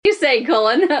say,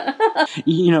 Colin?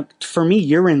 For me,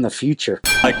 you're in the future.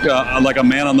 Like a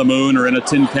man on the moon or in a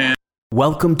tin can.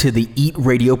 Welcome to the Eat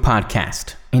Radio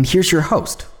Podcast. And here's your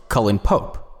host, Colin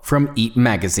Pope from Eat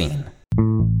Magazine.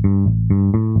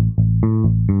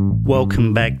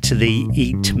 Welcome back to the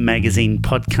Eat Magazine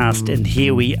podcast, and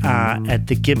here we are at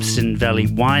the Gibbston Valley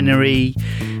Winery.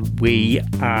 We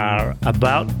are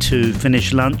about to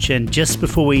finish lunch, and just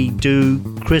before we do,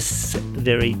 Chris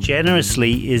very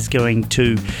generously is going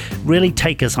to really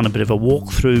take us on a bit of a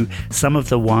walk through some of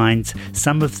the wines,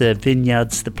 some of the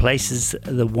vineyards, the places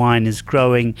the wine is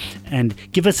growing, and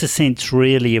give us a sense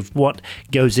really of what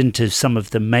goes into some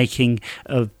of the making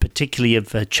of, particularly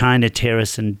of China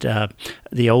Terrace and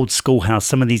the old schoolhouse,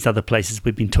 some of these other places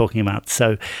we've been talking about.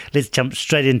 So let's jump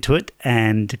straight into it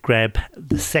and grab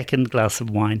the second glass of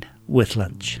wine with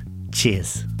lunch.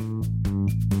 Cheers.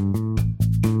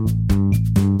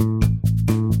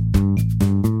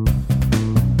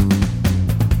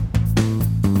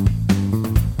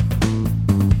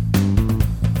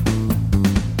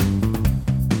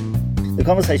 The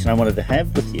conversation I wanted to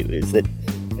have with you is that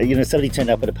somebody turned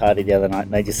up at a party the other night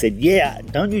and they just said, yeah,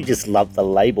 don't you just love the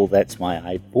label? That's why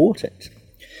I bought it.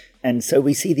 And so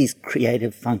we see these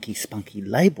creative, funky, spunky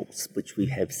labels, which we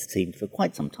have seen for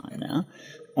quite some time now.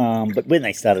 But when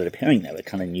they started appearing, they were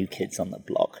kind of new kids on the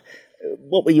block.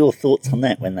 What were your thoughts on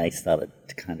that when they started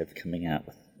kind of coming out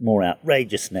with more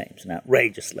outrageous names and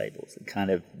outrageous labels and kind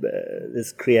of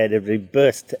this creativity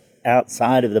burst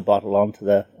outside of the bottle onto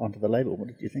the label? What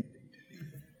did you think?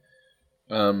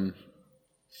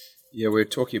 We were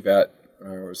talking about,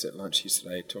 I was at lunch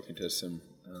yesterday talking to some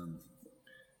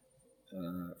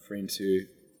friends who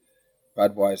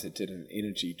Budweiser did an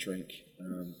energy drink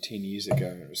 10 years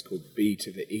ago. It was called B to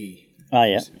the E. Oh,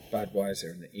 yeah.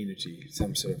 Budweiser and the energy,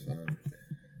 some sort of...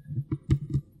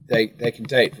 they can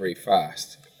date very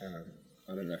fast. I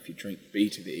don't know if you drink B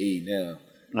to the E now.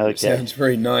 Okay. It sounds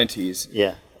very 90s.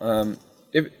 Yeah. I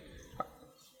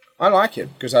like it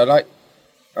because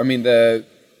the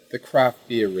craft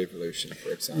beer revolution,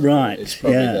 for example, right, is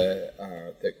probably a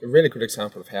really good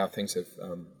example of how things have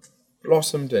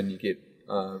blossomed, and you get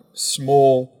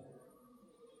small,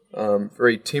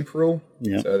 very temporal,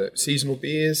 so the seasonal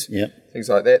beers, things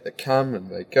like that come and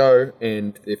they go,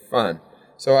 and they're fun.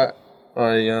 So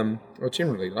I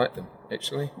generally like them,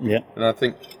 actually, and I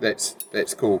think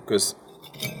that's cool because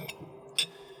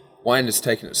wine has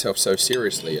taken itself so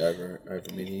seriously over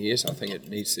many years. I think it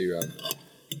needs to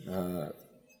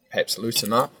perhaps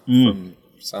loosen up from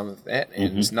some of that,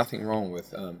 and there's nothing wrong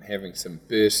with having some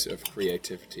bursts of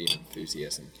creativity and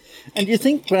enthusiasm. And do you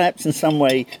think perhaps in some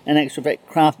way, in actual fact,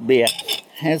 craft beer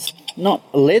has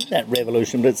not led that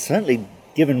revolution, but it's certainly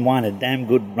given wine a damn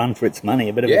good run for its money,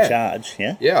 a bit of a charge,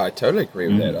 yeah? Yeah, I totally agree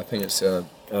with that. I think it's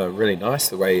really nice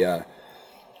the way,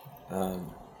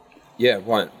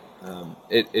 wine,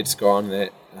 it's gone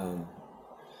that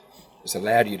it's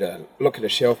allowed you to look at a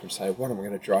shelf and say, what am I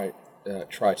going to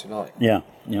try tonight? Yeah.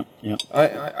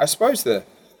 I suppose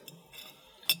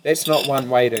that's not one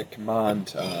way to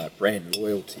command brand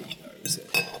loyalty, though, is it?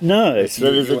 No,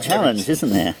 so there's a challenge, isn't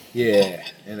there? Yeah,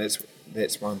 and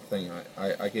that's one thing.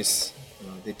 I guess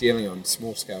they're dealing on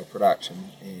small scale production,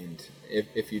 and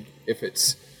if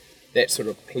it's that sort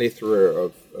of plethora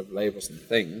of labels and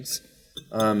things,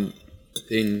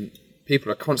 then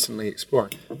people are constantly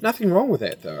exploring. Nothing wrong with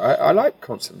that, though. I like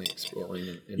constantly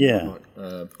exploring and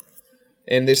whatnot.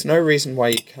 And there's no reason why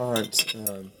you can't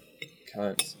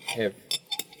have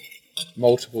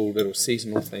multiple little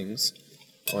seasonal things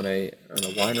on a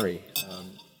winery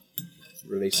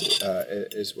release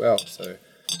as well. So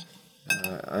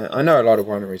I know a lot of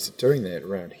wineries are doing that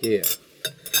around here.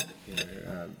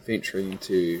 Venturing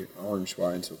into orange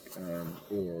wines or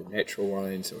natural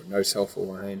wines or no sulfur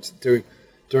wines,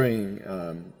 doing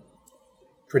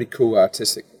pretty cool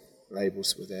artistic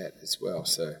labels with that as well.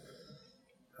 So.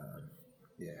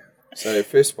 So the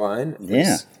first wine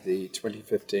is the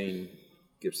 2015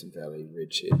 Gibbston Valley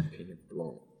Redshed Pinot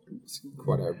Blanc. It's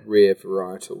quite a rare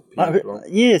varietal Pinot Blanc.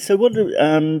 Yeah, so what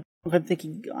I'm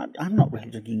thinking, I'm not really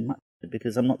drinking much of it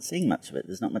because I'm not seeing much of it.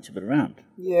 There's not much of it around.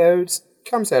 Yeah, it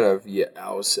comes out of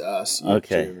Alsace,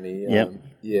 Germany.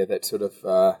 That sort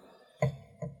of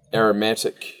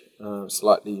aromatic,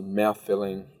 slightly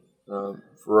mouth-filling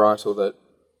varietal that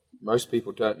most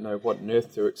people don't know what on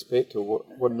earth to expect or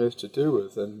what on earth to do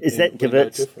with. Is that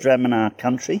Gewürztraminer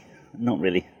country? Not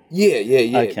really.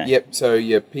 Yeah. Okay. Yep. So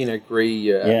Pinot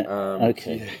Gris.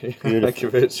 Okay.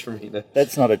 Beautiful. Gewürztraminer.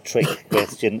 That's not a trick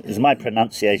question. Is my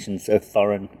pronunciation so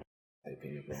foreign?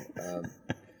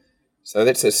 So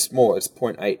that's a small. It's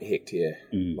 0.8 hectare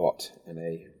lot in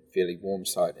a fairly warm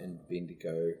site in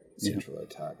Bendigo, Central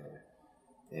Otago.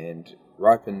 And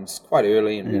ripens quite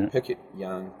early, and we pick it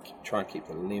young, try and keep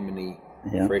the lemony,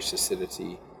 fresh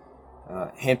acidity.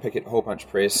 Hand pick it, whole punch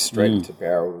press, straight into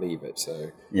barrel, leave it.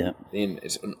 So then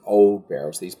it's an old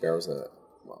barrels. These barrels are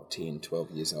 10,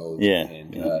 12 years old.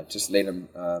 Just let them,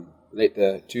 let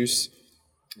the juice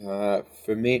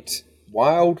ferment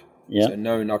wild. So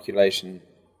no inoculation.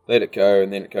 Let it go,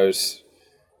 and then it goes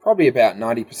probably about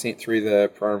 90% through the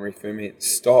primary ferment.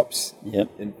 Stops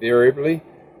invariably.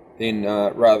 Then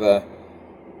rather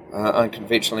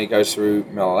unconventionally goes through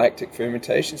malolactic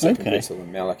fermentation, so converts all the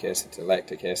malic acid to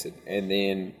lactic acid, and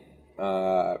then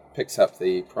picks up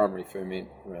the primary ferment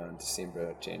around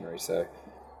December, January. So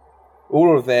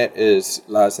all of that is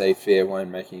laissez-faire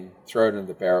winemaking. Throw it in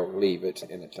the barrel, leave it,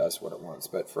 and it does what it wants.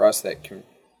 But for us, that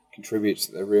contributes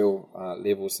to the real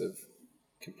levels of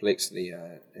complexity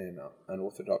and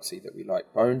unorthodoxy that we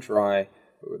like. Bone dry,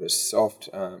 but with a soft,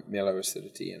 mellow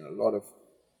acidity and a lot of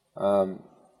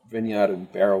vineyard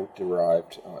and barrel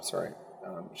derived, I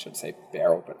shouldn't say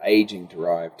barrel, but aging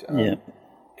derived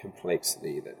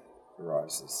complexity that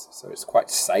arises. So it's quite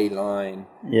saline,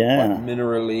 quite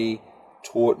minerally,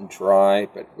 taut and dry,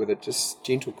 but with a just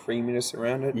gentle creaminess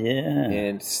around it.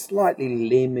 And slightly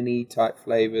lemony type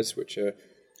flavors, which are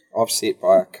offset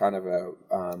by a kind of a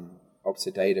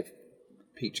oxidative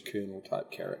peach kernel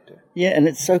type character. And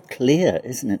it's so clear,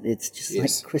 isn't it? It's just like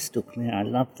crystal clear. I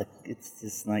love it's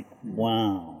just like,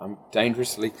 wow. I'm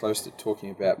dangerously close to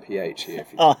talking about pH here.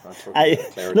 If you about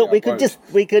clarity, look, we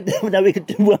could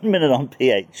do 1 minute on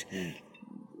pH.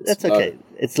 That's low. okay.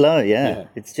 It's low,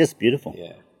 It's just beautiful.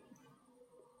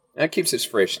 And it keeps its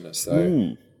freshness.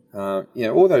 So,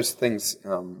 all those things,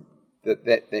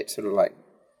 that sort of like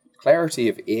clarity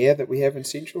of air that we have in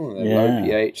Central, and the low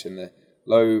pH and the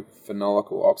low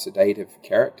phenolical oxidative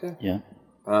character,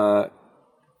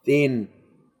 then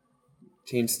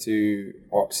tends to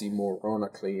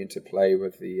oxymoronically interplay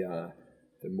with the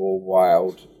more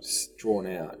wild,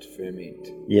 drawn-out ferment,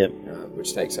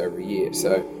 which takes over a year.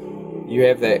 So you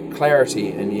have that clarity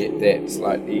and yet that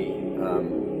slightly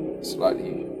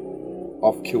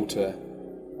off-kilter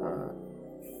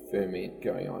ferment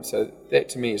going on. So that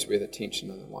to me is where the tension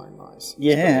of the wine lies.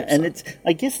 And it's,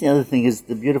 I guess the other thing is,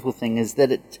 the beautiful thing is that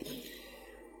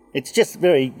it's just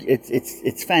very,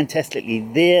 it's fantastically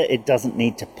there. It doesn't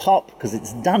need to pop because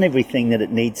it's done everything that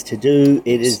it needs to do.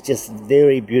 It is just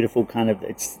very beautiful, kind of,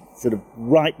 it's sort of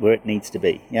right where it needs to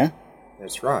be.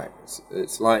 That's right.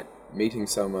 It's like meeting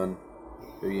someone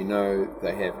who you know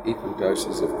they have equal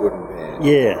doses of good and bad.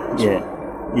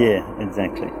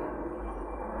 Exactly.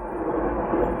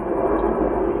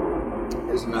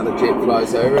 There's another jet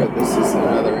flies over. This is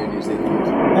another in New Zealand.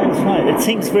 That's right. It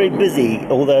seems very busy,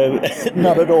 although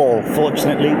not at all,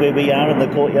 fortunately, where we are in the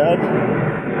courtyard.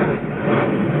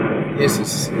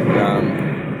 Yes,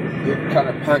 it kind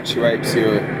of punctuates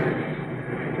your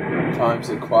times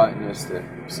of quietness to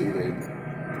see the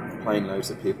plane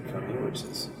loads of people coming, which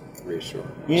is reassuring.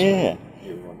 You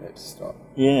want that to stop.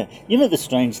 You know, the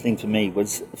strange thing for me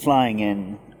was flying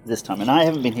in this time, and I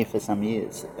haven't been here for some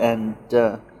years, and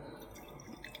of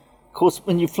course,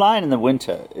 when you fly in the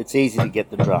winter, it's easy to get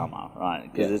the drama, right?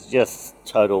 Because it's just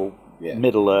total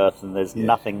Middle Earth, and there's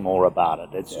nothing more about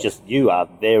it. It's just, you are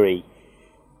very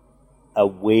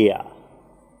aware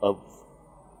of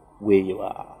where you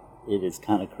are. It is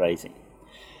kind of crazy.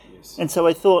 And so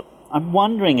I thought, I'm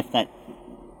wondering if that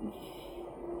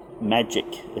magic,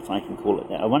 if I can call it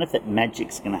that, I wonder if that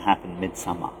magic's going to happen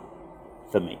midsummer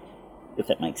for me, if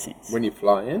that makes sense. When you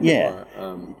fly in? Or,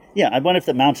 I wonder if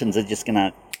the mountains are just going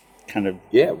to kind of...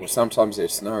 well, sometimes they're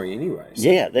snowy anyway.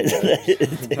 So,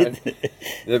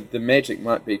 the magic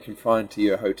might be confined to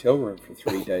your hotel room for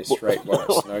 3 days straight while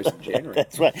it snows in January.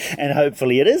 That's right. And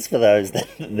hopefully it is for those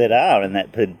that are in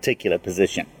that particular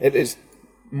position. It is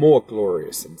more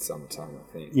glorious in summertime, I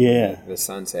think. The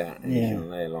sun's out and you can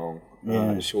lay along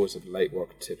the shores of Lake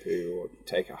Wakatipu, or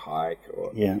take a hike,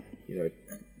 or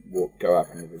go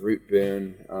up into the root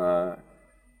burn,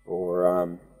 or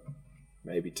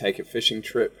maybe take a fishing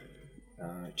trip,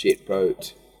 jet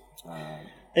boat.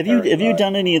 Have you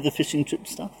done any of the fishing trip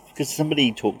stuff? Because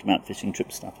somebody talked about fishing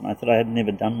trip stuff, and I thought I had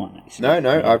never done one actually.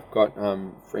 No, I've got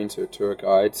friends who are tour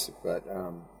guides, but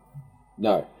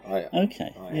no, I haven't.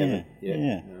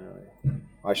 No,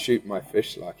 I shoot my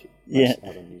fish like most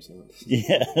out in New Zealand.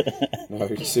 No,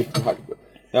 supermarket.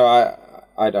 No,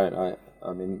 I don't.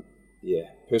 I mean,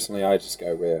 personally, I just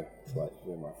go where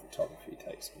my photography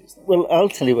takes me. Well, I'll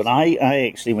tell you what, I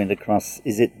actually went across,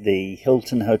 is it the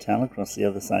Hilton Hotel across the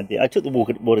other side there? I took the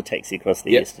water taxi across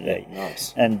there yesterday.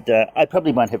 Nice. And I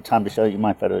probably won't have time to show you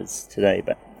my photos today,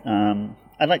 but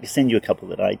I'd like to send you a couple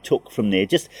that I took from there.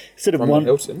 Just sort of From one. the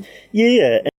Hilton.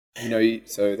 Yeah.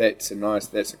 So that's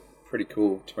a pretty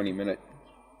cool 20-minute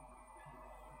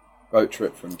boat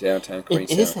trip from downtown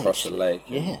Queenstown is across the actually. lake.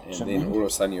 Yeah, And then all of a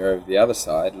sudden you're over the other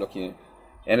side looking,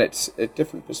 and it's a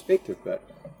different perspective, but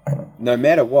no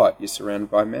matter what, you're surrounded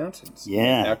by mountains.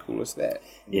 Yeah. How cool is that?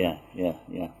 Yeah.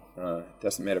 It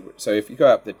doesn't matter. So if you go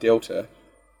up the delta,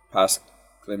 past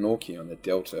Glenorchy on the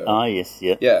delta, Yes,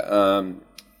 yeah. yeah,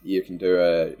 you can do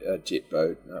a jet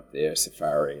boat up there,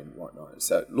 safari and whatnot.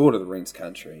 So Lord of the Rings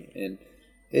country, and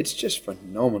it's just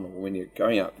phenomenal when you're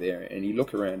going up there and you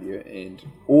look around you, and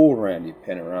all around you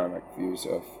panoramic views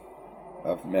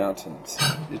of mountains.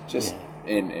 It just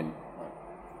and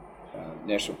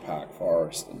national park,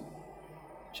 forest, and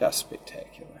just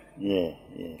spectacular. Yeah.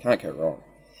 Can't go wrong.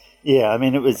 Yeah, I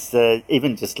mean, it was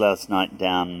even just last night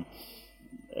down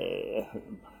on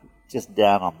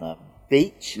the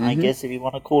beach, I guess, if you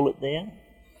want to call it there.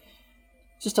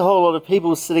 Just a whole lot of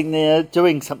people sitting there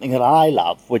doing something that I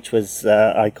love, which was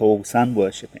I call sun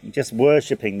worshipping, just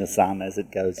worshipping the sun as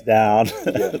it goes down.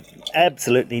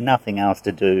 Absolutely nothing else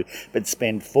to do but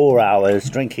spend 4 hours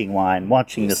drinking wine,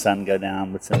 watching the sun go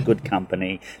down with some good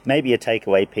company, maybe a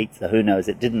takeaway pizza, who knows,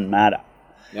 it didn't matter.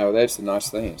 No, that's the nice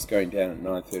thing. It's going down at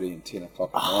 9:30 and 10 o'clock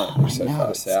at night. We're so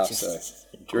far south, so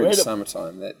during the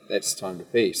summertime, that's time to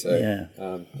be. So,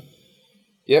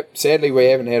 yep. Sadly, we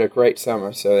haven't had a great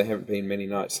summer, so there haven't been many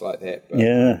nights like that. But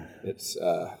it's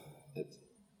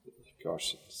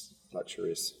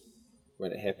luxurious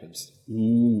when it happens.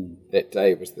 That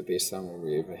day was the best summer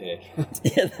we ever had.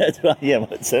 Yeah, that's right. Yeah,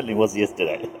 well, it certainly was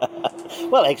yesterday.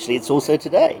 Well, actually, it's also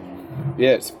today.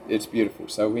 Yeah, it's beautiful.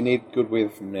 So we need good weather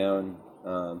from now and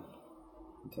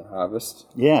to harvest.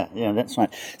 Yeah, that's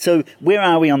right. So where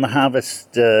are we on the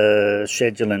harvest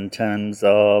schedule in terms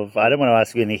of, I don't want to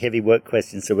ask you any heavy work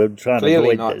questions, so we'll try and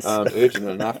Clearly avoid this. not urgent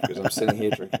enough, because I'm sitting here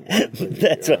drinking wine.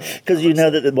 That's right, because you know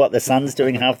that the sun's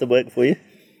doing half the work for you?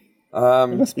 There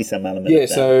must be some element of that.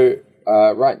 So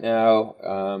right now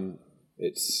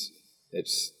it's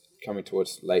coming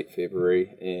towards late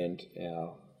February, and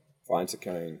our vines are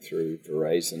going through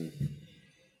veraison.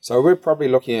 So we're probably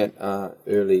looking at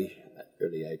early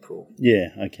April. Yeah,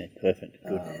 okay, perfect.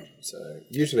 Good. So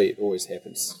usually it always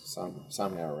happens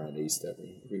somehow around Easter.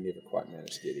 We never quite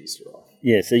manage to get Easter off.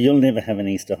 Yeah, so you'll never have an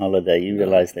Easter holiday. You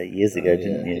realised that years ago,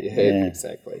 didn't you? Yeah,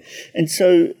 exactly. And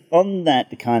so on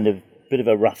that kind of bit of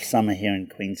a rough summer here in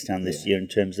Queenstown this year in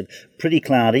terms of pretty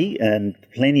cloudy and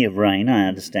plenty of rain, I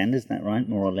understand. Is that right,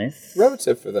 more or less?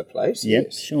 Relative for the place, yep,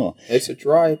 yes. Sure. It's a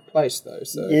dry place, though,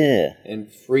 so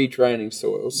and free draining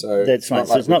soil, so that's right.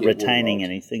 So it's not retaining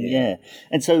waterlogged. Anything, yeah.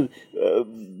 And so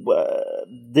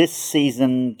this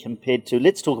season compared to,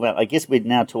 let's talk about, I guess we're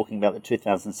now talking about the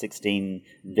 2016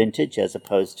 vintage as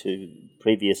opposed to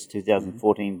previous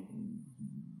 2014,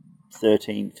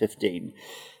 13, 15.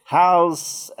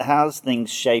 How's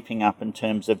things shaping up in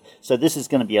terms of, so this is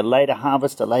going to be a later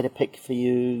harvest, a later pick for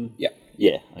you? Yeah.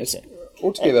 Yeah, okay. It's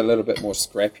altogether a little bit more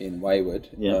scrappy and wayward,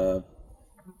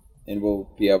 and we'll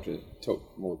be able to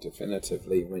talk more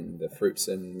definitively when the fruit's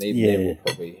in, and even then we'll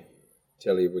probably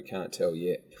tell you we can't tell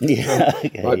yet. Yeah,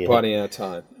 okay, biding our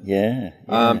time. Yeah.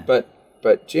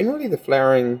 But generally the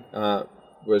flowering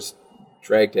was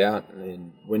dragged out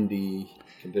in windy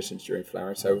conditions during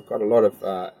flowering, so we've got a lot of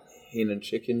hen and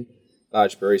chicken,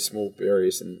 large berries, small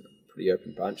berries, and pretty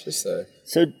open bunches.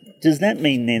 So does that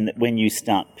mean then that when you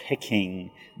start picking,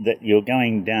 that you're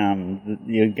going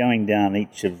down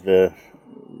each of the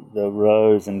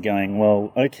rows and going,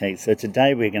 well, okay, so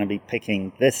today we're going to be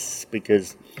picking this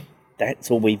because that's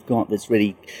all we've got that's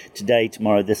ready today,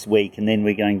 tomorrow, this week, and then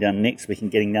we're going down next week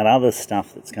and getting that other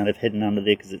stuff that's kind of hidden under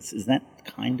there, because is that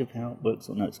kind of how it works,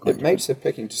 or no? It's quite it makes the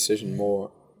picking decision more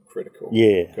critical.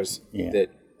 Yeah, because that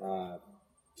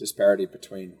disparity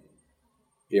between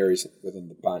berries within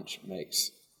the bunch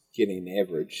makes getting an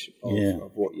average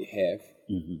of what you have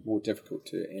more difficult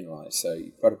to analyse. So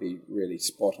you've got to be really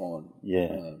spot on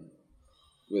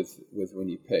with when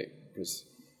you pick, because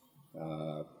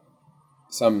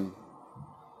some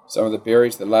of the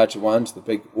berries, the larger ones, the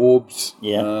big orbs,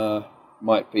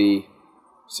 might be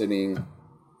sitting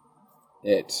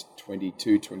at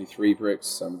 22, 23 bricks.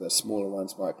 Some of the smaller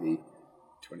ones might be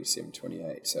 27,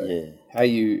 28. So how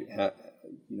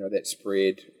that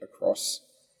spread across,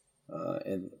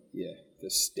 and the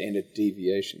standard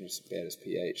deviation is about as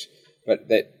pH, but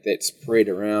that spread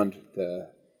around the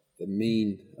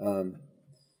mean or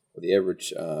the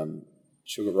average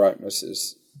sugar ripeness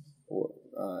is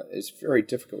very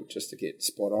difficult just to get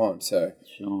spot on. So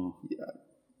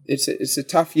it's a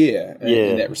tough year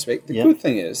in that respect. The good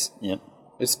thing is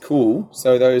it's cool.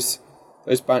 So those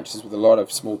those bunches with a lot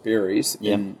of small berries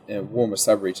in a warmer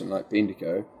subregion like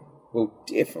Bendigo will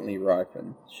definitely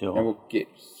ripen. Sure. And we'll get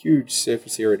huge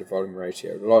surface area to volume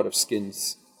ratio, a lot of skin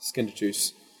to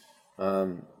juice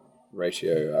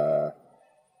ratio.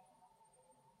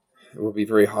 It will be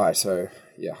very high, so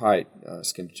high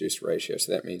skin to juice ratio.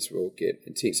 So that means we'll get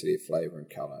intensity of flavour and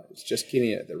colour. It's just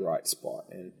getting it at the right spot,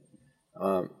 and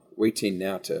we tend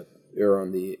now to err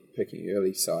on the picking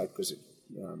early side because it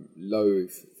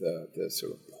loathe the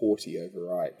sort of porty,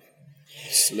 overripe,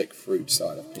 slick fruit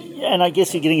side of pinot. Yeah, and I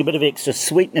guess you're getting a bit of extra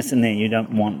sweetness in there you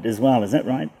don't want as well, is that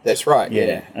right? That's right.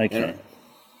 Yeah. Okay.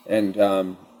 And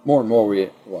more and more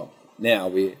now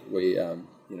we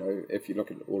if you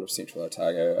look at all of Central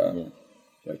Otago,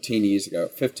 10 years ago,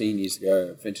 15 years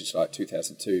ago, vintage like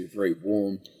 2002, very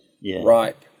warm,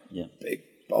 ripe, big,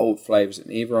 bold flavours, and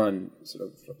everyone sort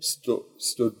of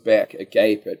stood back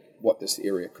agape at what this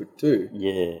area could do.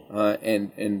 Yeah.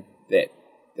 And that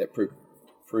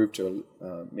proved to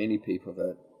many people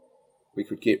that we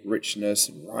could get richness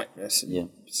and ripeness and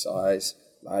size,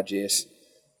 largesse.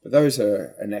 But those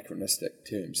are anachronistic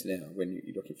terms now when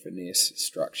you're looking for finesse,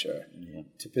 structure,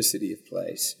 typicity of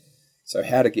place. So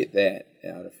how to get that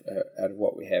out of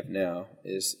what we have now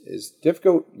is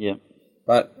difficult. Yeah.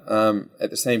 But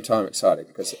at the same time exciting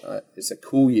because it's a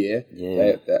cool year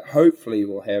that hopefully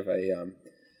will have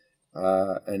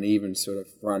an even sort of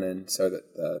run in so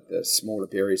that the smaller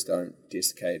berries don't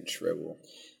desiccate and shrivel.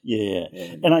 Yeah,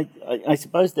 and I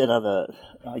suppose that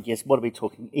what are we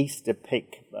talking? Easter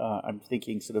pick, I'm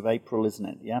thinking sort of April, isn't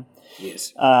it? Yeah?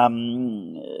 Yes.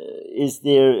 Is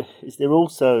there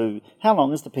also, how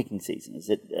long is the picking season? Is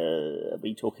it, are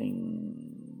we talking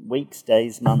weeks,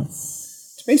 days,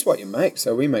 months? Depends what you make.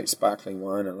 So we make sparkling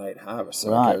wine and late harvest, so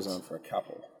it goes on for a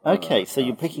couple. Okay, so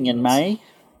you're picking in May?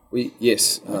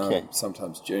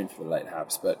 Sometimes June for the late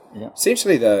harvest, but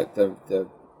essentially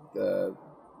the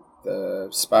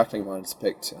sparkling wine's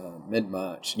picked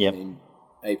mid-March. Yep. I mean,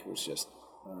 April's just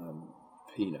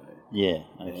Pinot. Yeah,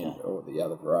 okay. And all the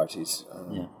other varieties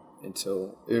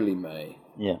until early May.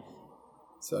 Yeah.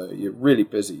 So you're really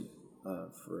busy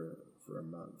for a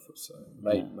month or so.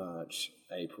 Late March,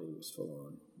 April is full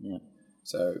on. Yeah.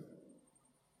 So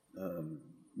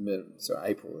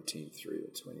April the 10th through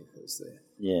the 20th is the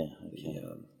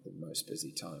most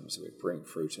busy time. So we bring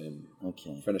fruit in,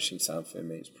 finishing some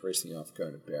ferments, pressing off,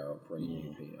 going to barrel, bringing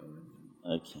in Pinot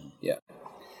in. Okay. Yeah.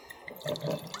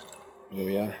 Here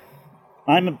we are.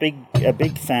 I'm a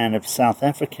big fan of South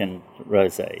African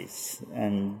rosés,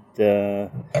 and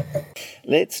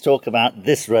let's talk about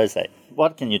this rosé.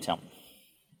 What can you tell me?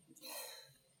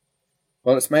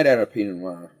 Well, it's made out of Pinot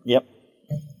Noir. Yep.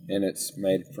 And it's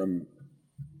made from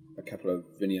a couple of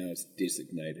vineyards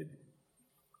designated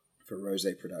for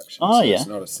rosé production. Oh, so yeah. It's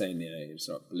not a saignée, it's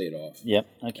not bled off. Yep,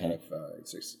 okay. Out of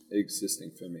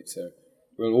existing ferment. So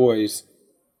we'll always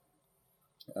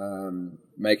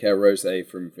make our rosé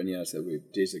from vineyards that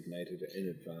we've designated in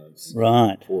advance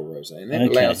for rosé. And that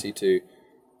allows you to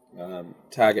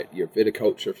target your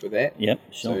viticulture for that. Yep,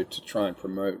 sure. So to try and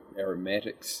promote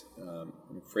aromatics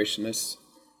and freshness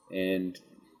and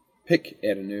pick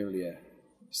at an earlier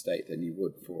state than you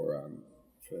would for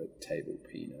table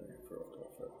Pinot, for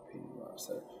Pinot Noir.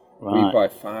 So we by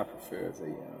far prefer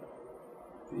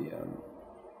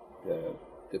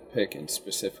the pick and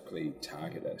specifically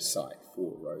target a site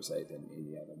for rosé than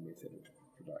any other method of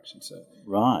production. So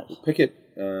we'll pick it,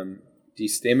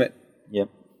 destem it,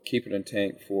 keep it in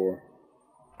tank for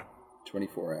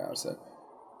 24 hours. So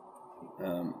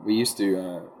we used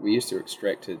to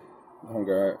extract it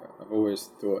longer. I've always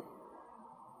thought,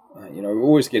 we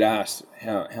always get asked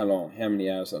how many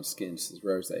hours on skins does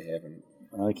rosé have, and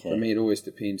for me it always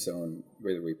depends on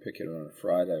whether we pick it on a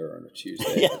Friday or on a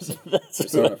Tuesday. If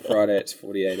it's on a Friday, it's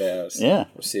 48 hours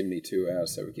or 72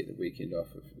 hours, so we get the weekend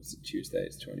off. If it's a Tuesday,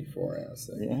 it's 24 hours.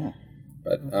 So.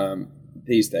 But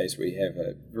these days we have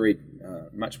a very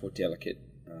much more delicate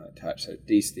touch. So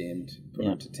destemmed, put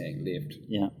into tank, left,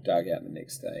 dug out the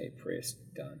next day, pressed,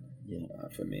 done.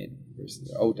 Ferment. Whereas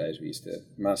the old days we used to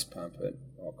must pump it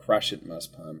or crush it,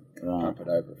 must pump it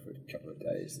over for a couple of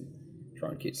days and try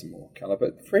and get some more colour.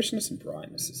 But freshness and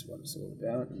brightness is what it's all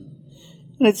about. And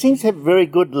it seems to have very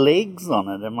good legs on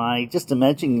it. Am I just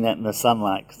imagining that in the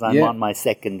sunlight because I'm on my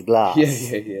second glass?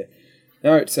 Yeah.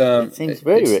 No, it seems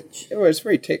very rich. Well, it's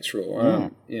very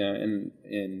textural.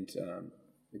 And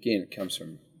again, it comes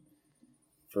from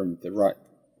the right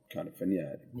kind of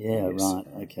vineyard.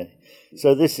 Okay.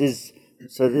 So this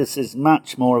is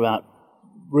much more about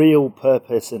real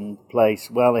purpose and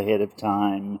place, well ahead of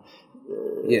time.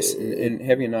 Yes, and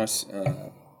having a nice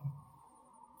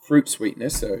fruit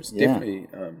sweetness. So it's definitely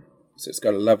So it's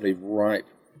got a lovely ripe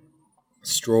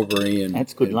strawberry and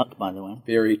That's good luck, by the way.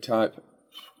 berry type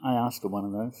I asked for one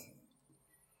of those.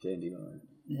 dandelion.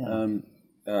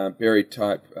 Yeah. Berry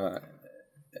type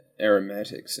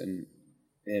aromatics and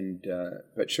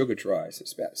but sugar dry. So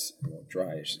it's about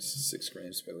dryish. It's 6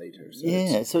 grams per litre. So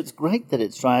Yeah, so it's great that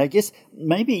it's dry. I guess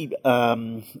maybe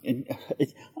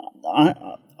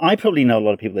I probably know a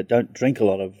lot of people that don't drink a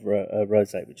lot of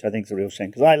rosé, which I think is a real shame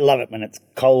because I love it when it's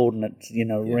cold and it's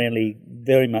really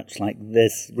very much like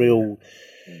this, real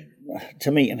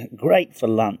to me, and great for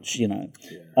lunch.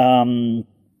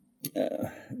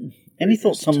 Any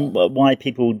thoughts on why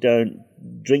people don't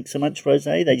drink so much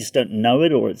rosé? They just don't know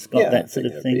it, or it's got that sort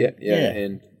of thing. Yeah,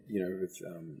 and with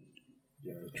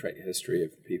the track history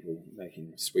of people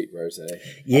making sweet rosé.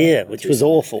 Which was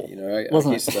awful. I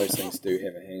wasn't guess it? those things do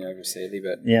have a hangover, sadly,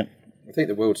 but Yeah. I think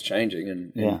the world's changing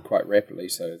and quite rapidly.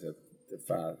 So the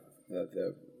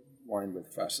wine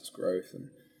with fastest growth and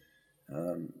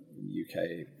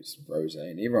UK is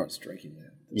rosé, and everyone's drinking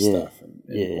that stuff and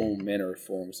all manner of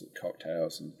forms of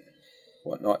cocktails and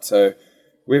whatnot. So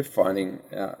we're finding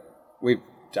we've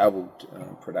doubled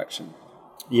production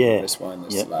of this wine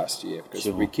this last year because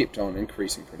we kept on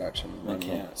increasing production and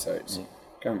running out. So it's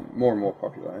become more and more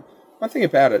popular. One thing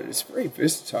about it, it's very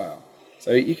versatile.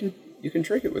 So you can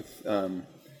drink it with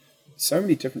so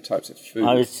many different types of food.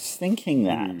 I was just thinking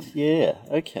that. Yeah.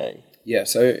 Okay. Yeah.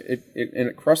 So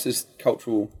it crosses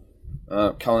cultural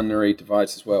culinary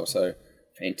divides as well. So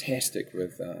fantastic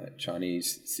with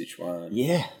Chinese Sichuan.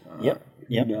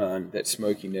 Yunnan, that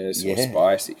smokiness or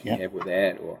spice that you can have with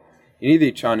that, or any of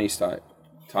the Chinese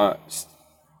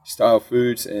style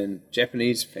foods, and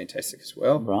Japanese, fantastic as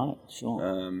well. Right, sure.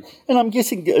 And I'm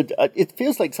guessing it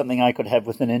feels like something I could have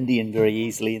with an Indian very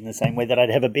easily in the same way that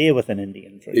I'd have a beer with an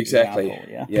Indian, for exactly.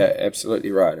 example. Yeah,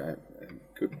 absolutely right.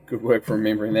 Good work for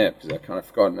remembering that, because I kind of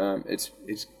forgotten. It's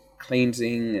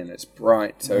cleansing and it's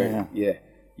bright. So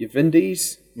your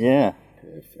Vindies. Yeah.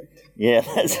 Perfect. Yeah,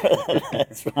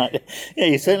 that's right. Yeah,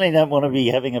 you certainly don't want to be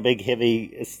having a big,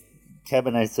 heavy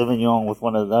Cabernet Sauvignon with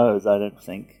one of those, I don't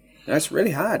think. No, it's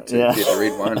really hard to get the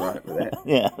red wine right with that.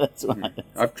 Yeah, that's right.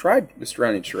 I've tried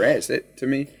Australian Shiraz. That to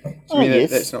me,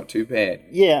 that's not too bad.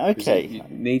 Yeah, okay. You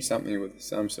need something with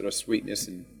some sort of sweetness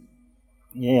and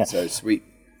so sweet,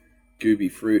 gooby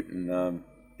fruit and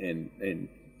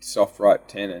soft, ripe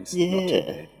tannins. Not too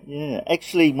bad. Yeah.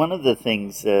 Actually, one of the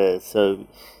things that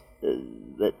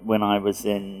when I was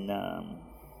in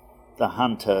the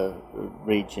Hunter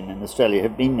region in Australia,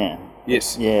 have been there.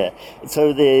 Yes. Yeah.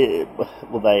 So they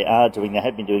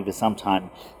have been doing for some time.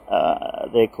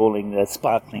 They're calling the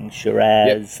sparkling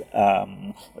Shiraz,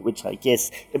 which I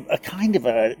guess a kind of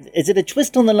is it a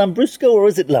twist on the Lambrusco, or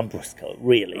is it Lambrusco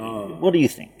really? What do you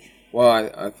think?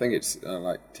 Well, I think it's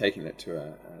like taking it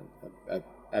to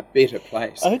a better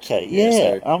place. Okay,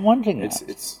 so I'm wondering that.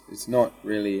 It's not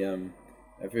really a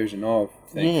version of,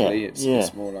 thankfully.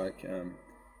 It's more like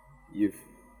you've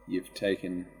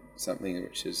taken something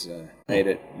which has made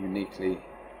it uniquely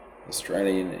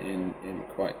Australian and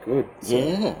quite good. So,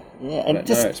 And I don't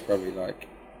know, it's probably like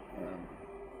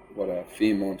what a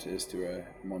Fairmont is to a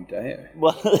Mondeo.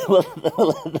 Well,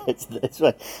 that's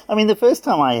right. I mean, the first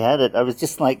time I had it, I was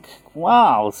just like,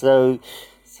 wow, so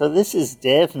this is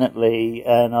definitely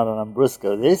not an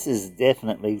Lambrusco. This is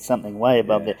definitely something way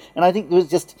above there. And I think there was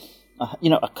just,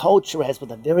 a cold Shiraz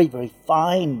with a very, very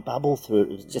fine bubble through it.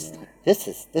 It was just, this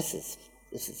is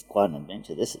quite an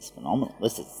adventure. This is phenomenal.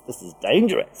 This is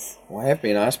dangerous. Well, I have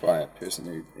been asked by a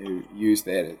person who used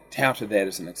that, touted that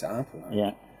as an example.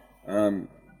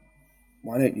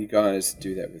 Why don't you guys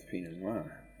do that with Pinot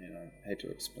Noir? And I had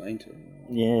to explain to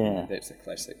them. That's a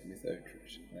classic method.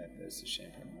 That's the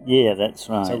champagne. Yeah, that's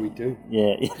right. So we do.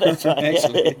 Yeah, that's right.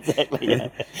 Actually, exactly. Yeah.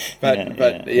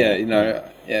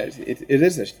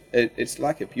 It's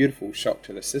like a beautiful shock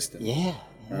to the system.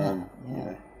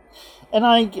 And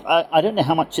I don't know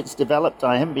how much it's developed.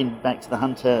 I haven't been back to the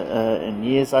Hunter in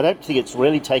years. I don't think it's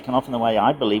really taken off in the way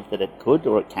I believe that it could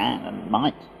or it can and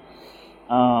might.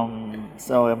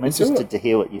 So I'm interested to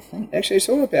hear what you think. Actually, it's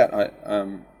all about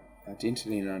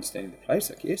identity and understanding the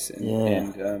place, I guess.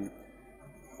 And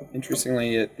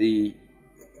interestingly, at the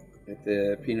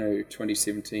Pinot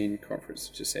 2017 conference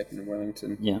that just happened in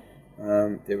Wellington,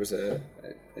 there was a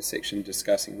section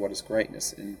discussing what is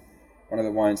greatness, and one of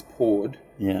the wines poured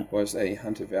was a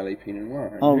Hunter Valley Pinot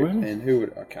Noir. Really? And who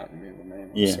would, I can't remember the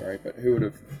name, I'm sorry, but who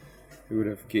would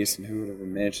have guessed and who would have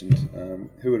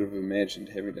imagined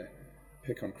having to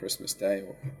pick on Christmas Day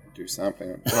or do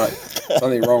something.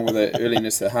 Something wrong with the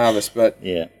earliness of harvest, but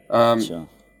sure.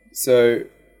 So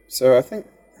I think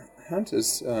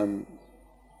Hunter's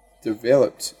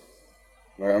developed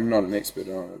like, I'm not an expert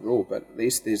on it at all, but at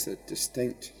least there's a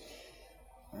distinct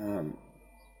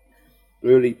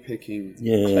early picking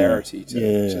clarity to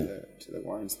the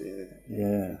wines there.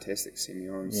 Fantastic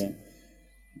Semillons, and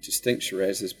distinct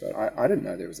Shirazes, but I didn't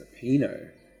know there was a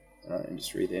Pinot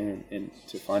industry there, and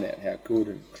to find out how good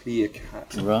and clear cut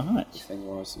the thing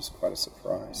was quite a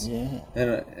surprise. And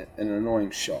an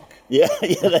annoying shock.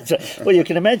 That's right. Well, you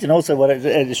can imagine also what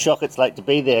a shock it's like to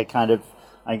be there, kind of,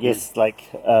 I guess, like,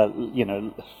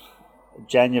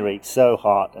 January, so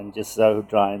hot and just so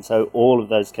dry, and so all of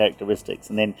those characteristics,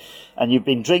 and you've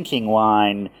been drinking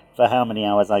wine for how many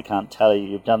hours I can't tell you.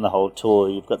 You've done the whole tour,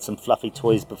 you've got some fluffy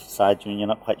toys beside you, and you're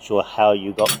not quite sure how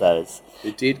you got those.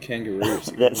 They're dead kangaroos.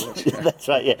 That's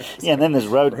right, and then there's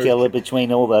roadkill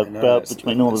between all the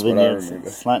vineyards.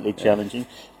 It's slightly challenging,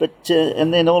 but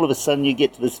and then all of a sudden you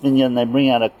get to this vineyard and they bring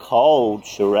out a cold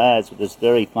Shiraz with this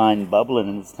very fine bubble,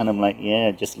 and it's kind of like,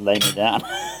 just lay me down.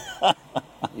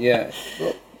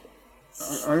 Well,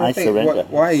 I think, surrender.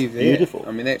 Why are you there? Beautiful.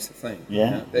 I mean, that's the thing.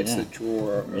 That's the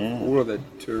draw of all of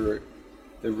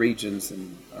the regions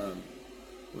and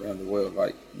around the world.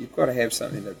 Like, you've got to have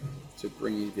something to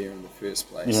bring you there in the first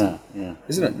place.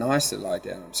 Isn't it nice to lie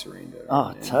down and surrender? Oh,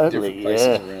 in totally. Different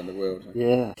places around the world.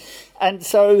 Yeah. And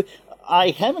so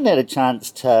I haven't had a chance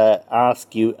to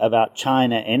ask you about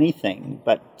China anything,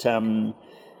 but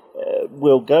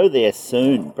we'll go there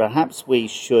soon. Perhaps we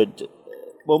should.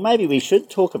 Well, maybe we should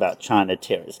talk about China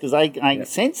Terrace, because I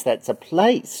sense that's a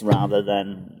place rather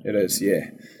than... It is,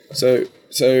 yeah. So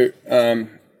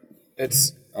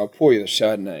it's... I'll pour you the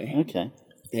Chardonnay. Okay.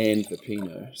 And the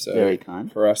Pinot. So very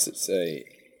kind. For us, it's a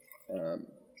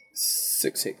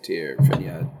 6-hectare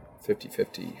vineyard,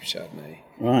 50-50 Chardonnay.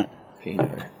 Right.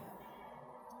 Pinot.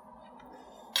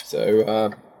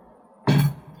 So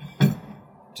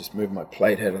just move my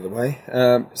plate out of the way.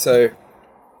 So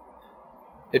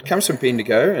it comes from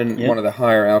Bendigo, and one of the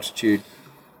higher altitude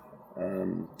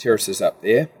terraces up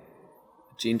there. A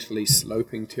gently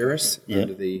sloping terrace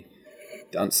under the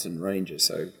Dunstan Ranges.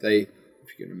 So they,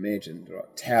 if you can imagine,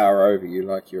 like, tower over you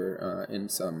like you're in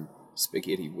some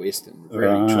spaghetti western,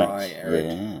 very dry,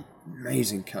 arid,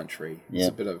 amazing country. There's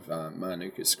a bit of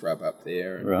Manuka scrub up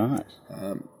there.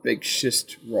 And, big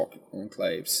schist rock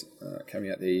enclaves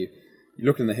coming out there. You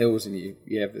look in the hills and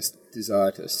you have this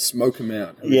desire to smoke them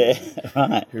out.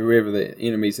 Whoever the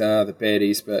enemies are, the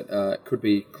baddies, but it could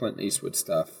be Clint Eastwood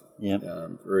stuff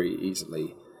very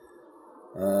easily.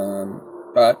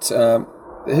 But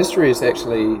the history is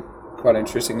actually quite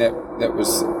interesting. That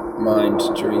was mined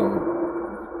during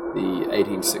the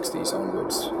 1860s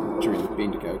onwards, during the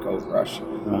Bendigo Gold Rush.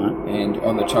 And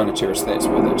on the China Terrace, that's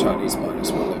where the Chinese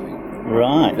miners were living.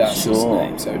 That's his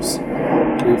name. So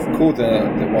we've called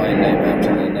the wine name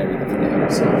after the name of the vineyard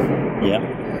itself.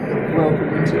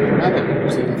 Welcome to another New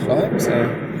Zealand flight. So,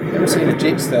 haven't seen a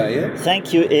Jetstar yet.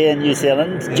 Thank you, Air New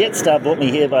Zealand. Jetstar brought me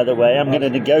here, by the way. I'm going to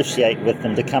negotiate with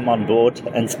them to come on board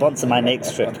and sponsor my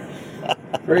next trip.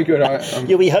 Very good.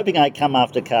 You'll be hoping I come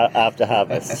after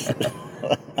harvest.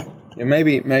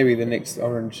 Maybe the next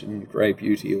Orange and Grey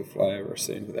Beauty will fly over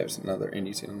soon, but that was another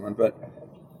New Zealand one. But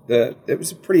it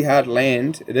was a pretty hard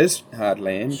land. It is hard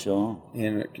land. Sure.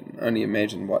 And I can only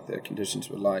imagine what the conditions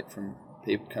were like from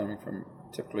people coming from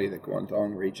typically the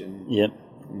Guangdong region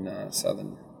in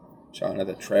southern China,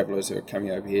 the travellers who are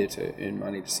coming over here to earn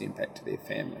money to send back to their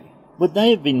family. Would they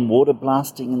have been water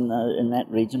blasting in that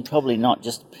region? Probably not,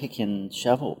 just pick and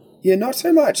shovel. Yeah, not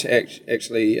so much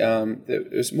actually. There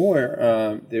was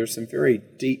more. There were some very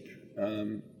deep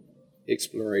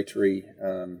exploratory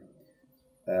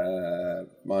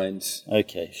mines.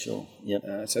 Okay, sure. Yep.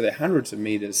 So they're hundreds of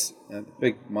meters,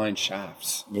 big mine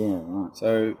shafts. Yeah, right.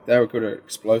 So they were good at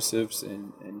explosives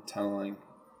and tunnelling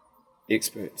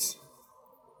experts.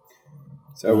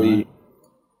 So we,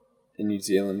 in New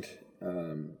Zealand,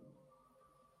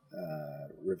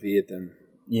 revered them.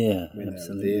 Yeah, when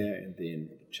absolutely. they were there, and then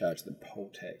charged them poll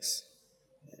tax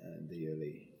in the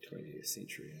early 20th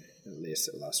century, a less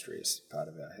illustrious part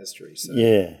of our history. So,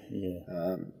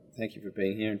 thank you for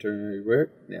being here and doing your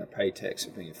work. Now pay tax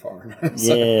for being a foreigner.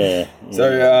 So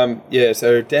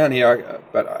down here,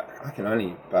 I can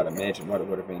only but imagine what it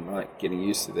would have been like getting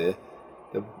used to the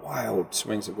wild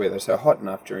swings of weather. So hot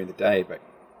enough during the day, but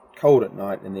cold at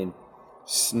night, and then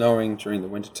snowing during the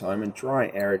winter time, and dry,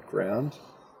 arid ground.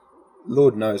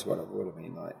 Lord knows what it would have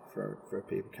been like for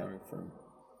people coming from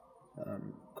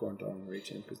Guangdong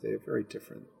region, because they're very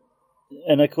different.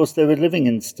 And of course, they were living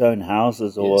in stone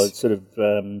houses or sort of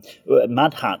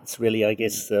mud huts, really, I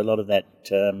guess, a lot of that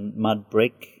mud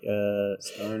brick.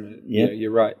 Stone, yeah,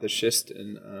 you're right, the schist,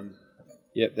 and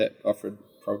that offered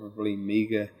probably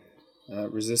meagre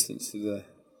resistance to the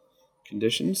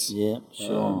conditions. Yeah,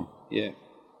 sure.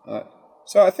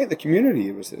 So I think the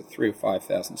community was at 3,000 or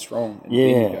 5,000 strong in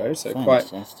Bendigo, so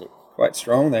fantastic. quite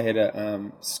strong. They had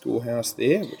a schoolhouse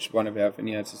there, which one of our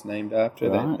vineyards is named after.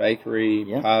 They had bakery,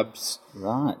 pubs,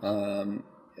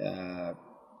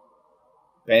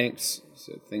 banks,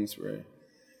 so things were...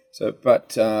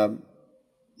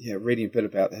 reading a bit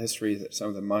about the history that some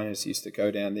of the miners used to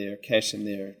go down there, cash in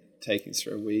their takings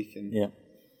for a week,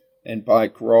 and buy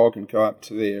grog and go up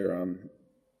to their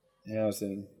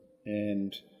housing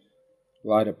and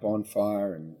light a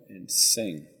bonfire and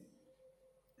sing.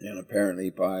 And apparently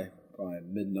by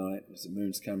midnight, as the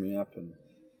moon's coming up and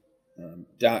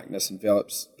darkness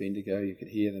envelops Bendigo, you could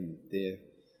hear them, their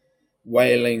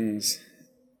wailings,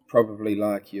 probably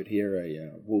like you'd hear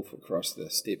a wolf across the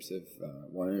steppes of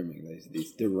Wyoming.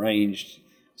 These deranged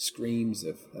screams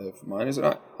of miners. And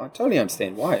I totally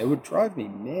understand why. It would drive me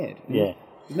mad. Yeah.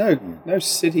 No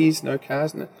cities, no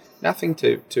cars, nothing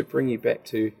to bring you back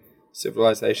to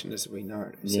civilization as we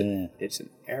know it. It's an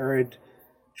arid,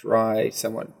 dry,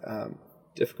 somewhat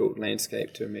difficult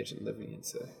landscape to imagine living in.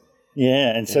 So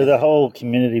so the whole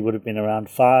community would have been around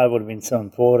fire, would have been so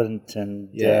important, and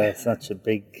such a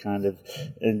big kind of,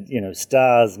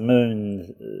 stars,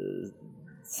 moon,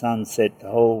 sunset,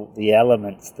 the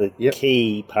elements, the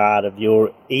key part of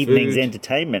your evening's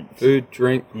entertainment. Food,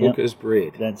 drink, hookers,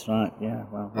 bread. That's right, yeah.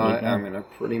 Well,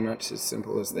 pretty much as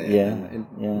simple as that.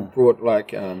 And brought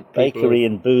bakery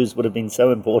and booze would have been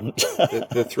so important.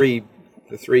 the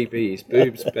three B's: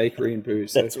 boobs, bakery, and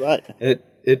booze. That's right. And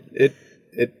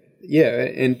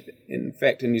in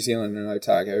fact, in New Zealand and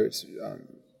Otago, it's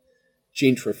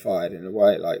gentrified in a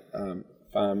way, like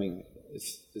farming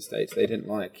estates. They didn't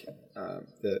like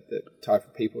the type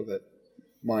of people that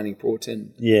mining brought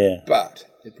in. Yeah. But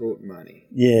it brought money.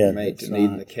 Yeah. It made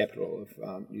Dunedin the capital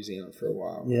of New Zealand for a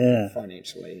while. Yeah.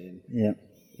 Financially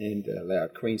and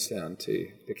allowed Queenstown to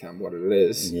become what it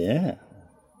is. Yeah.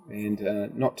 And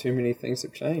not too many things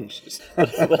have changed.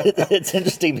 It's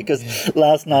interesting because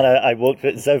last night I walked.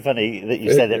 It's so funny that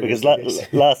you say that because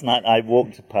last night I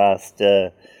walked past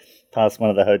one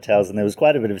of the hotels and there was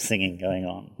quite a bit of singing going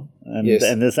on, and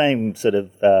the same sort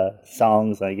of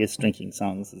songs, I guess, drinking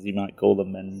songs as you might call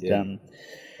them.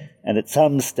 And at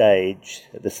some stage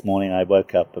this morning I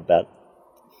woke up about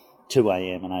 2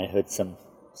 a.m. and I heard some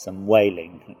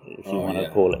wailing, if you want to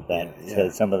call it that. So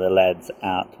some of the lads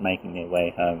out making their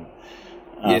way home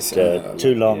after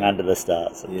too long under the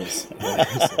stars,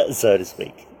 so to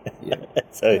speak. Yeah.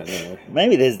 So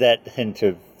maybe there's that hint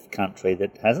of country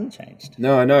that hasn't changed.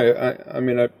 No, I know.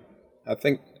 I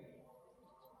think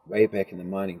way back in the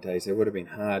mining days there would have been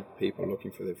hard people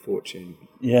looking for their fortune.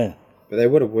 Yeah. But they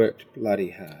would have worked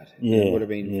bloody hard. Yeah. It would have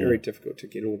been very difficult to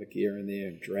get all the gear in there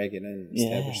and drag it in and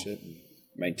establish it and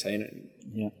maintain it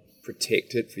and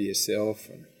protect it for yourself.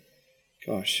 And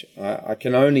gosh, I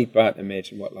can only but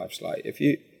imagine what life's like. If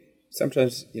you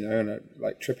sometimes, on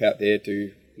a trip out there,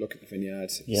 do look at the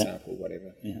vineyards, sample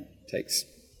whatever. Yeah. Takes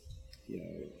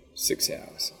 6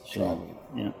 hours driving.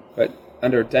 Yeah. But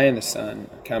under a day in the sun,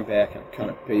 I come back and I kind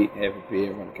of beat, have a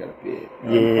beer, want to go to bed.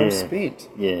 I'm spent.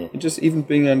 Yeah. And just even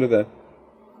being under the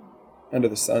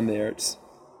sun there, it's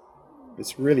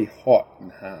really hot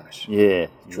and harsh. Yeah.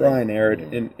 Dry and arid,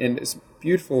 and as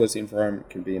beautiful as the environment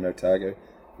can be in Otago,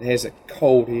 it has a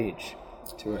cold edge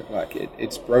to it. Like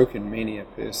it's broken many a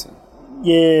person.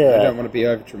 Yeah. I don't want to be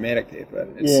over dramatic there,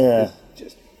 but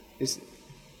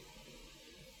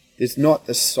there's not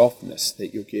the softness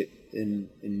that you'll get in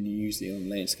New Zealand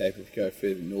landscape if you go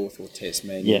further north, or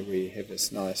Tasmania, where you have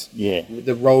this nice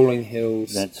the rolling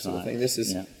hills sort of thing.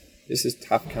 This is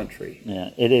tough country.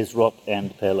 Yeah, it is rock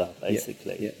and pillar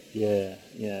basically. Yeah.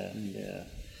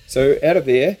 So out of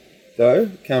there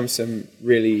though comes some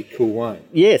really cool wine.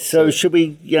 Yeah. So should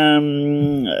we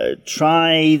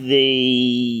try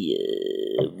the?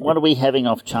 What are we having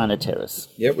off China Terrace?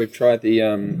 Yeah, we've tried the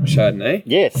Chardonnay.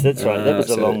 Yes, that's right. That was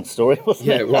a long story, wasn't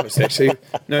it? Yeah, it was actually.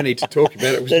 No need to talk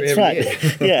about it. That's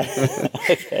right. Yeah.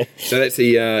 Okay. So that's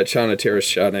the China Terrace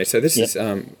Chardonnay. So this is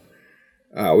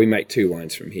we make two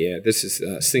wines from here. This is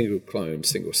single clone,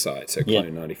 single site, so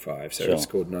clone 95. So it's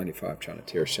called 95 China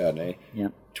Terrace Chardonnay. Yeah.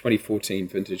 2014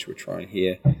 vintage we're trying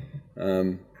here,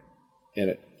 and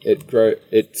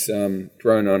it's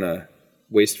grown on a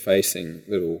west-facing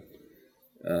little.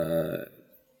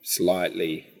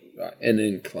 Slightly an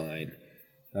incline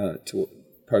to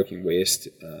poking west.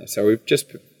 So we've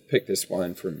just picked this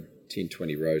wine from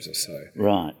 10-20 rows or so.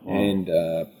 Right. Wow. And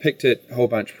picked it, a whole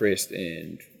bunch pressed,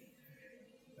 and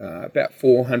about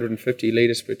 450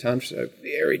 litres per tonne. So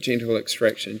very gentle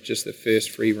extraction, just the first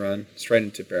free run, straight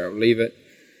into barrel. Leave it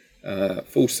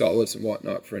full solids and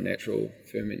whatnot for a natural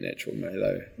ferment, natural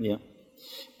malo. Yeah.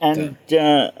 And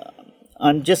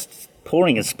I'm just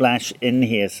pouring a splash in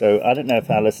here, so I don't know if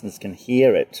our listeners can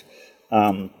hear it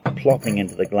plopping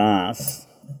into the glass.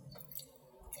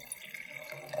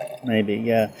 Maybe,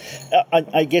 yeah.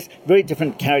 I guess very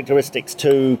different characteristics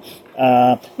to,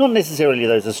 not necessarily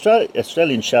those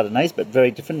Australian Chardonnays, but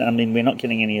very different. I mean, we're not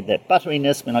getting any of that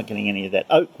butteriness, we're not getting any of that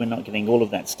oak, we're not getting all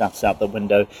of that stuff's out the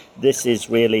window. This is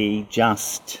really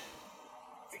just...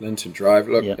 Flint and Drive.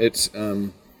 Look, Yep.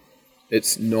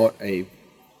 it's not a...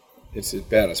 It's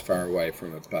about as far away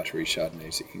from a buttery Chardonnay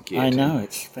as you can get. I know,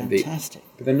 it's fantastic.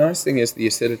 But the nice thing is the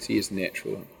acidity is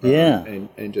natural. Yeah.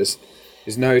 And just...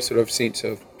 There's no sort of sense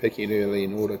of picking it early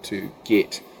in order to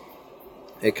get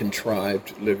a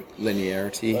contrived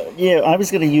linearity. Yeah, I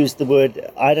was going to use the word,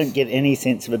 I don't get any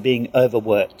sense of it being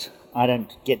overworked. I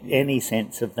don't get any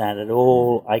sense of that at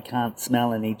all. I can't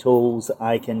smell any tools.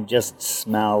 I can just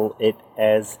smell it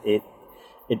as it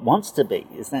wants to be.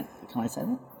 Is that, can I say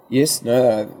that? Yes,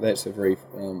 no, that's a very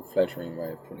flattering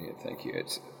way of putting it. Thank you.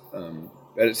 It's,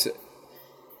 but it's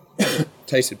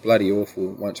tasted bloody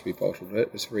awful once we bottled it.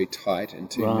 It's very tight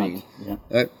and too mean. Yeah.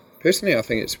 Personally, I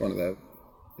think it's one of the,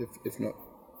 if not,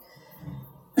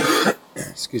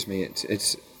 excuse me.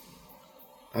 It's.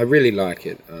 I really like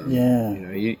it. Yeah. You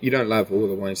know, you don't love all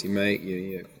the wines you make,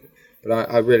 but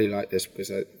I really like this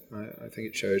because I think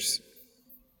it shows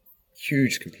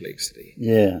huge complexity.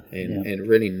 Yeah. And a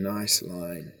really nice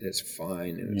line. It's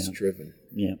fine and it's driven.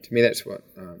 Yeah. To me, that's what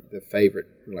the favourite,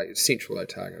 like central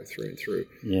Otago through and through.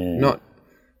 Yeah. Not,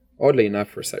 oddly enough,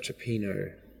 for such a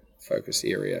Pinot focus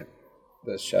area,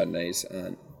 the Chardonnays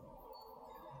aren't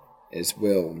as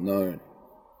well known.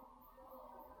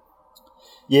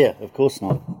 Yeah, of course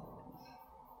not.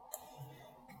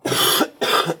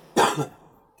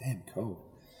 Damn cold.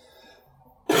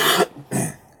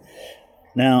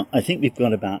 Now, I think we've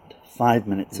got about 5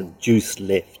 minutes of juice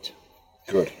left.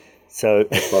 Good. So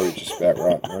Probably just about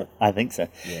right? I think so.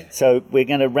 Yeah. So we're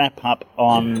going to wrap up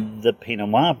on the Pinot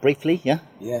Noir briefly, yeah?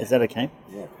 Yeah. Is that okay?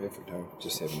 Yeah, perfect. I'll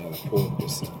just have another pour. Do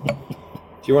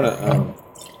you want to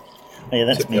Oh, yeah,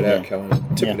 that's tip me. it out, Yeah.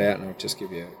 Colin? Tip Yeah. it out and I'll just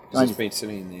give you... Because it's been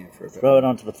sitting in there for a bit. Throw it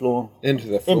onto the floor. Into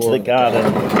the floor. Into the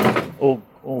garden. All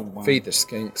Feed the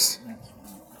skinks.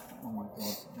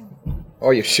 Oh,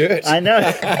 your shirt. I know.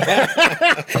 I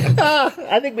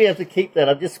think we have to keep that.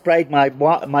 I've just sprayed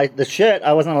the shirt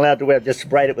I wasn't allowed to wear. I've just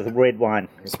sprayed it with red wine.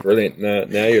 It's brilliant.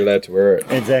 Now you're allowed to wear it.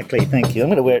 Exactly. Thank you. I'm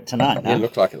going to wear it tonight now. You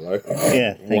look like a local.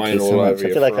 Yeah, thank Wine you so all much. over I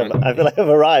your feel like front. I've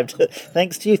arrived.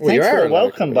 Thanks to you. Well, you Thanks are for a the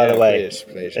welcome, local. by the way. Yes,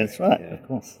 pleasure. That's right, Yeah. of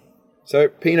course. So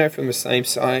Pinot from the same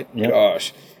site. Yep.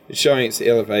 Gosh, it's showing its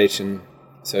elevation.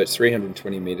 So it's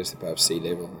 320 metres above sea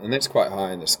level, and that's quite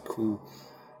high in this cool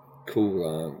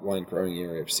wine growing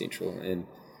area of Central. And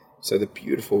so the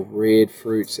beautiful red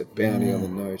fruits are bounty on the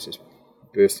nose, is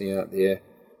bursting out there.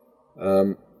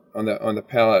 On the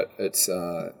palate, it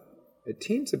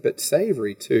tends a bit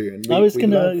savoury too, and I was we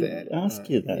going love to that. ask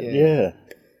you that. Yeah.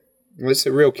 Well, it's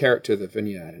a real character of the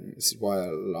vineyard, and this is why I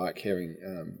like having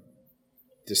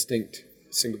distinct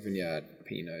single vineyard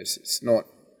Pinots. It's not,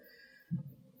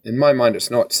 in my mind, it's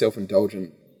not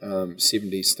self-indulgent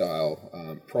 70s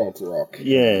style prog rock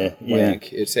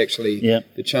wank. It's actually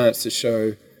the chance to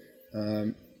show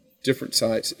different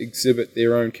sites exhibit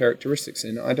their own characteristics,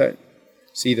 and I don't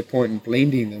see the point in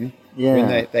blending them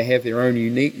when they have their own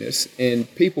uniqueness,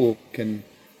 and people can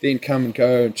then come and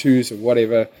go and choose or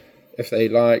whatever if they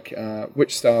like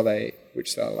which style they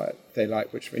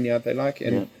like, which vineyard they like.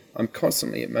 And I'm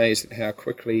constantly amazed at how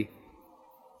quickly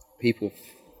people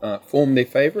form their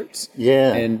favourites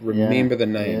and remember the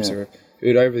names. I've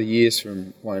heard over the years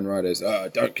from wine writers,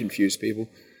 don't confuse people.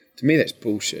 To me, that's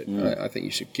bullshit. I think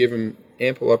you should give them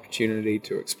ample opportunity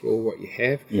to explore what you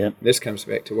have. This comes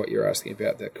back to what you're asking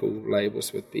about, the cool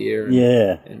labels with beer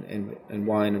and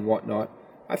wine and whatnot.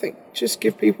 I think just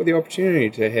give people the opportunity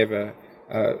to have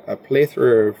a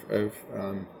plethora of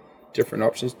different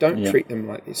options. Don't treat them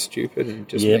like they're stupid and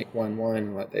just make one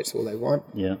wine like that's all they want.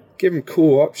 Give them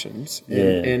cool options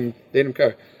and let them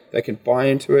go. They can buy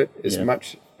into it as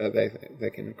much they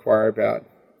can inquire about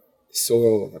the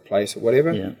soil or the place or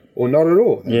whatever, or not at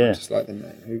all. They might just like the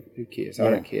name. Who cares?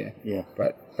 I don't care.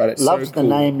 But it's loved so the cool.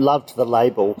 name, loved the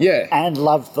label, and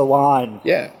loved the wine.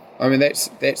 I mean that's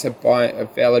a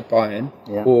valid buy-in.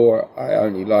 Or I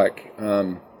only like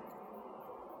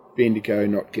Bendigo,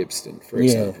 not Gibbston, for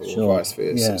example, or vice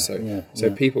versa.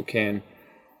 So people can,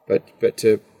 but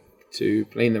to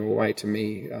blend them away, to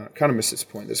me, kind of misses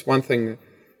the point. There's one thing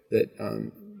that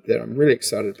I'm really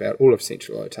excited about all of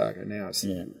Central Otago now is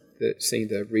seeing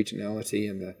the regionality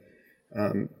and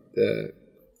the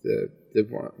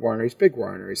wineries, big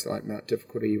wineries like Mount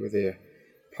Difficulty with their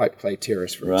Pipe Clay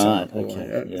Terrace, for Right, example.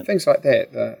 okay, Things like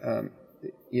that.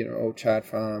 Old Chard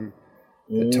Farm,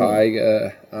 the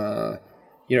Tiger.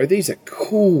 These are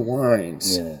cool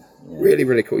wines. Yeah. Really,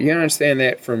 really cool. You understand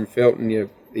that from Felton, your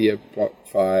Block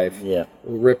 5, or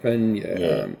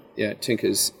Ripon,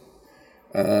 Tinker's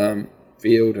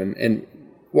Field and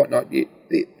whatnot.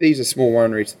 These are small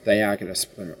wineries. They are going to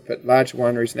splinter. But large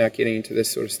wineries now getting into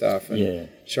this sort of stuff and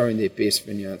showing their best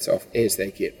vineyards off as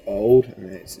they get old.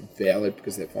 And that's valid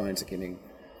because their vines are getting,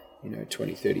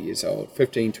 20, 30 years old,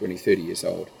 15, 20, 30 years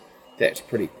old. That's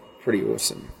pretty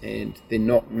awesome. And they're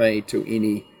not made to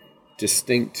any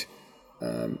distinct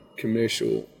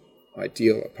commercial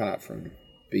ideal apart from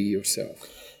be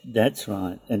yourself. That's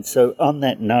right. And so on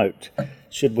that note,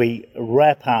 should we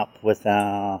wrap up with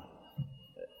our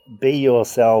be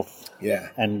yourself? Yeah.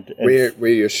 And wear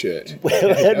your shirt.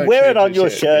 Wear it on your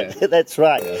shirt. Yeah. That's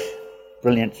right. Yeah.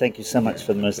 Brilliant. Thank you so much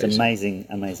for the most Pleasure. amazing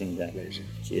day. Pleasure.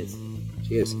 Cheers.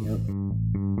 Cheers. Yeah.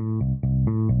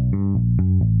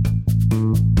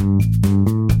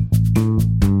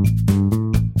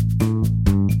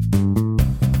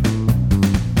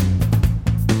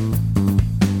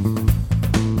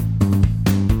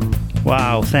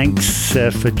 Wow, thanks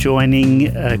for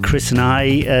joining Chris and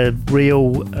I. A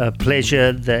real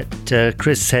pleasure that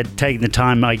Chris had taken the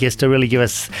time, I guess, to really give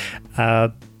us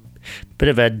a bit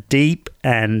of a deep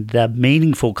and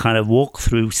meaningful kind of walk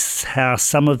through how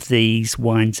some of these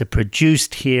wines are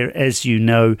produced here. As you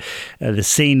know, the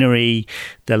scenery,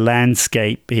 the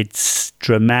landscape, it's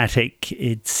dramatic,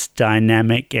 it's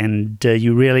dynamic, and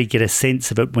you really get a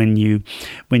sense of it when you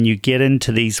get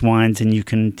into these wines, and you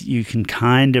can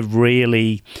kind of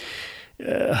really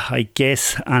I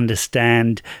guess,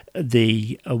 understand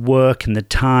the work and the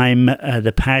time,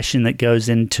 the passion that goes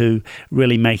into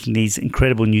really making these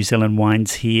incredible New Zealand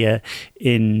wines here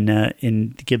in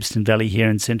the Gibbston Valley here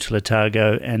in Central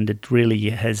Otago, and it really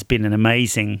has been an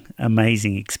amazing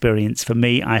experience for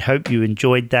me. I hope you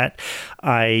enjoyed that.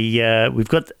 We've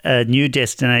got a new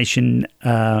destination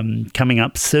coming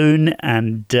up soon,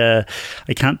 and I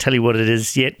can't tell you what it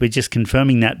is yet. We're just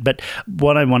confirming that. But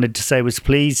what I wanted to say was,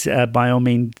 please, by all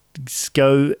means,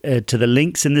 go to the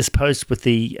links in this post with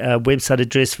the website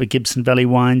address for Gibbston Valley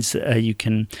Wines. You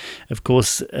can, of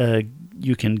course,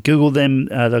 you can Google them.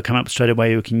 They'll come up straight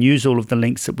away. You can use all of the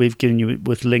links that we've given you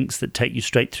with links that take you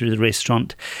straight through the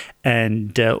restaurant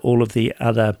and all of the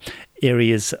other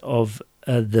areas of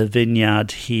the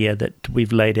vineyard here that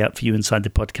we've laid out for you inside the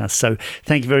podcast. So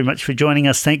thank you very much for joining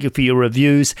us. Thank you for your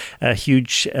reviews. A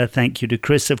huge thank you to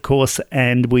Chris, of course,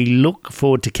 and we look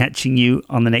forward to catching you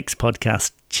on the next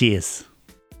podcast. Cheers.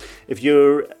 If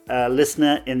you're a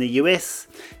listener in the US,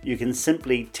 you can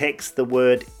simply text the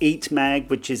word EATMAG,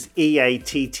 which is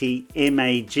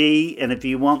EATTMAG, and if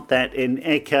you want that in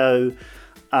Echo,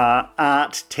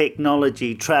 art,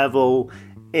 technology, travel,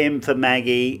 M for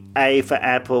Maggie, A for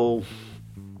Apple,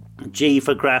 G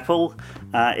for Grapple,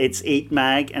 it's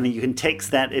EATMAG, and you can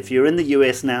text that if you're in the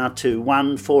US now to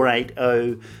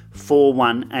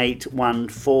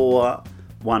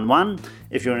 1480-418-1411.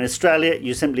 If you're in Australia,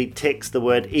 you simply text the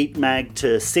word EATMAG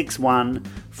to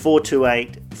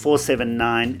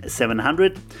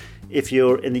 61428-479-700. If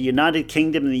you're in the United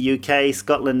Kingdom, in the UK,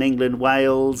 Scotland, England,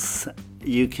 Wales,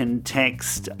 you can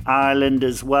text Ireland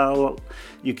as well.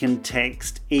 You can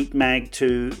text EATMAG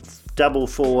to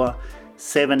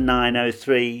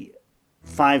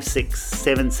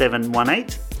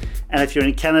 447903-567718. And if you're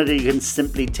in Canada, you can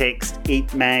simply text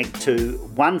EATMAG to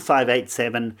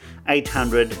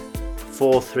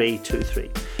 1587-800-4323.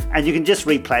 And you can just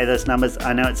replay those numbers.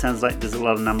 I know it sounds like there's a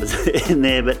lot of numbers in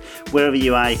there, but wherever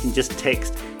you are, you can just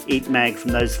text EATMAG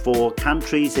from those 4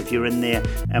 countries if you're in there,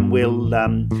 and we'll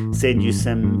send you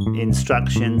some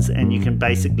instructions, and you can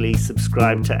basically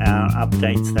subscribe to our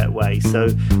updates that way. So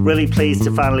really pleased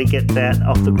to finally get that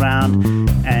off the ground,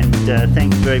 and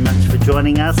thank you very much for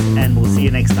joining us, and we'll see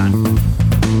you next time.